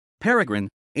Peregrine,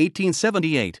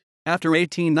 1878, after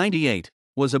 1898,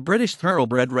 was a British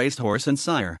thoroughbred racehorse and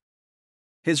sire.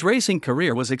 His racing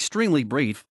career was extremely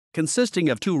brief, consisting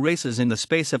of 2 races in the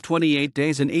space of 28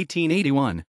 days in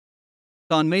 1881.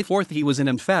 On May 4 he was an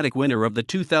emphatic winner of the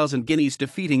 2,000 guineas,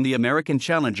 defeating the American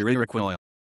challenger Iroquois.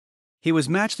 He was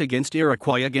matched against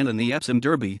Iroquois again in the Epsom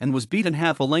Derby and was beaten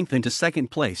half a length into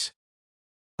second place.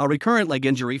 A recurrent leg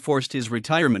injury forced his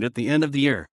retirement at the end of the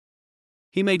year.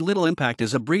 He made little impact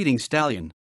as a breeding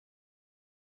stallion.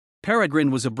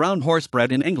 Peregrine was a brown horse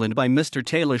bred in England by Mr.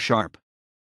 Taylor Sharp.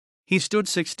 He stood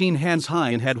 16 hands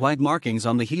high and had white markings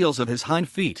on the heels of his hind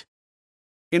feet.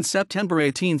 In September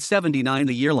 1879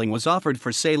 the yearling was offered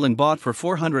for sale and bought for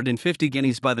 450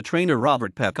 guineas by the trainer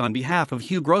Robert Peck on behalf of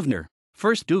Hugh Grosvenor,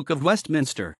 1st Duke of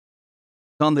Westminster.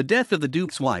 On the death of the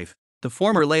Duke's wife, the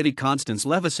former Lady Constance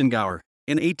Leveson-Gower,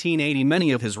 in 1880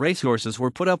 many of his racehorses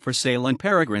were put up for sale, and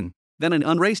Peregrine, then an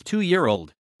unraced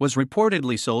 2-year-old, was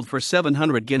reportedly sold for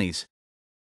 700 guineas.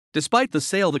 Despite the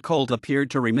sale, the colt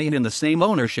appeared to remain in the same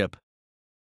ownership.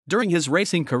 During his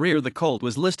racing career the colt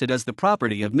was listed as the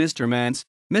property of Mr. Mance,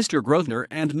 Mr. Grosvenor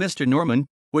and Mr. Norman,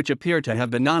 which appear to have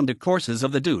been on the courses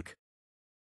of the Duke.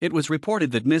 It was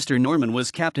reported that Mr. Norman was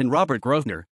Captain Robert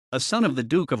Grosvenor, a son of the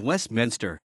Duke of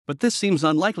Westminster, but this seems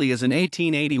unlikely as in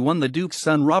 1881 the Duke's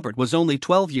son Robert was only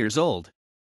 12 years old.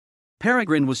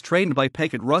 Peregrine was trained by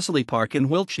Peck at Russley Park in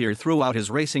Wiltshire throughout his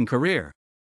racing career.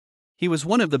 He was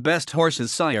one of the best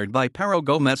horses sired by Pero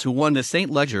Gomez, who won the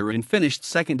St. Leger and finished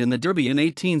second in the Derby in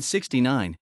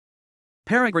 1869.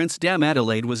 Peregrine's Dame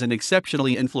Adelaide was an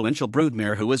exceptionally influential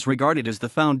broodmare who was regarded as the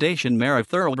foundation mare of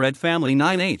thoroughbred family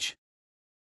 9H.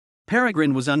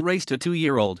 Peregrine was unraced a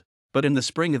 2-year-old, but in the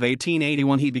spring of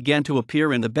 1881 he began to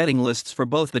appear in the betting lists for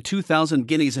both the 2,000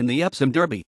 guineas and the Epsom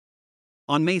Derby.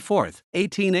 On May 4,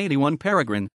 1881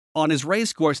 Peregrine, on his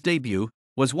racecourse debut,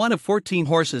 was one of 14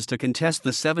 horses to contest the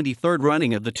 73rd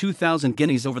running of the 2,000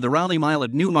 guineas over the Rowley Mile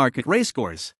at Newmarket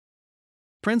Racecourse.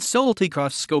 Prince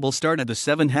Soltykoff's Scoble started the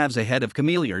 7 halves ahead of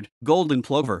Cameliard, Golden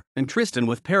Plover, and Tristan,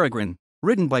 with Peregrine,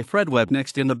 ridden by Fred Webb,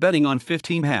 next in the betting on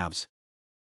 15 halves.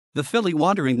 The filly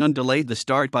Wandering Nun delayed the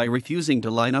start by refusing to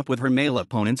line up with her male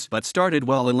opponents, but started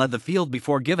well and led the field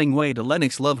before giving way to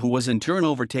Lennox Love, who was in turn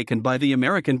overtaken by the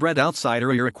American-bred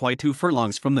outsider Iroquois 2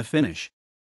 furlongs from the finish.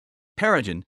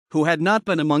 Peregrine, who had not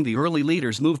been among the early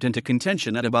leaders, moved into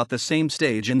contention at about the same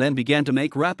stage and then began to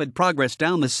make rapid progress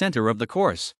down the center of the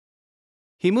course.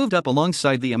 He moved up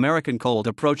alongside the American colt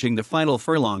approaching the final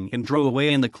furlong and drove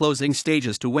away in the closing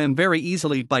stages to win very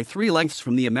easily by 3 lengths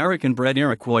from the American-bred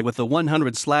Iroquois, with the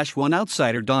 100/1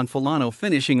 outsider Don Fulano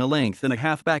finishing a length and a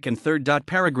half back in third.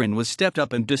 Peregrine was stepped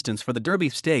up in distance for the Derby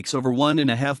Stakes over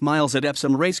 1.5 miles at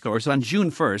Epsom Racecourse on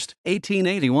June 1,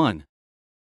 1881.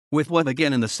 With Webb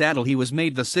again in the saddle, he was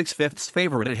made the 6/5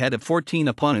 favorite ahead of 14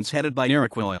 opponents headed by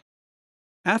Iroquois.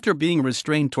 After being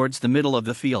restrained towards the middle of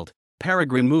the field,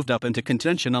 Peregrine moved up into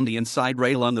contention on the inside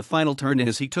rail on the final turn, and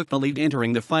as he took the lead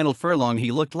entering the final furlong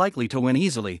he looked likely to win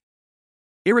easily.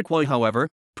 Iroquois, however,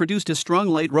 produced a strong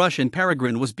late rush and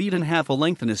Peregrine was beaten half a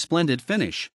length in a splendid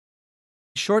finish.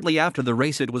 Shortly after the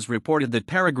race it was reported that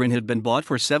Peregrine had been bought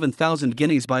for 7,000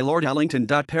 guineas by Lord Ellington.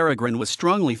 Peregrine was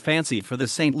strongly fancied for the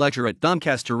St. Leger at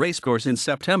Doncaster Racecourse in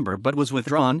September, but was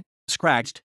withdrawn,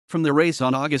 scratched, from the race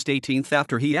on August 18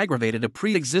 after he aggravated a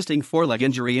pre-existing foreleg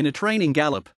injury in a training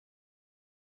gallop.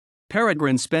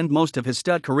 Peregrine spent most of his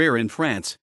stud career in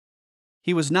France.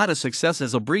 He was not a success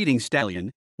as a breeding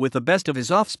stallion, with the best of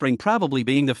his offspring probably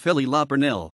being the filly La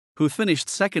Bernille, who finished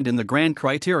second in the Grand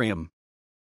Criterium.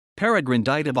 Peregrine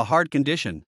died of a heart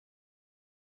condition.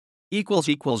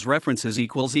 References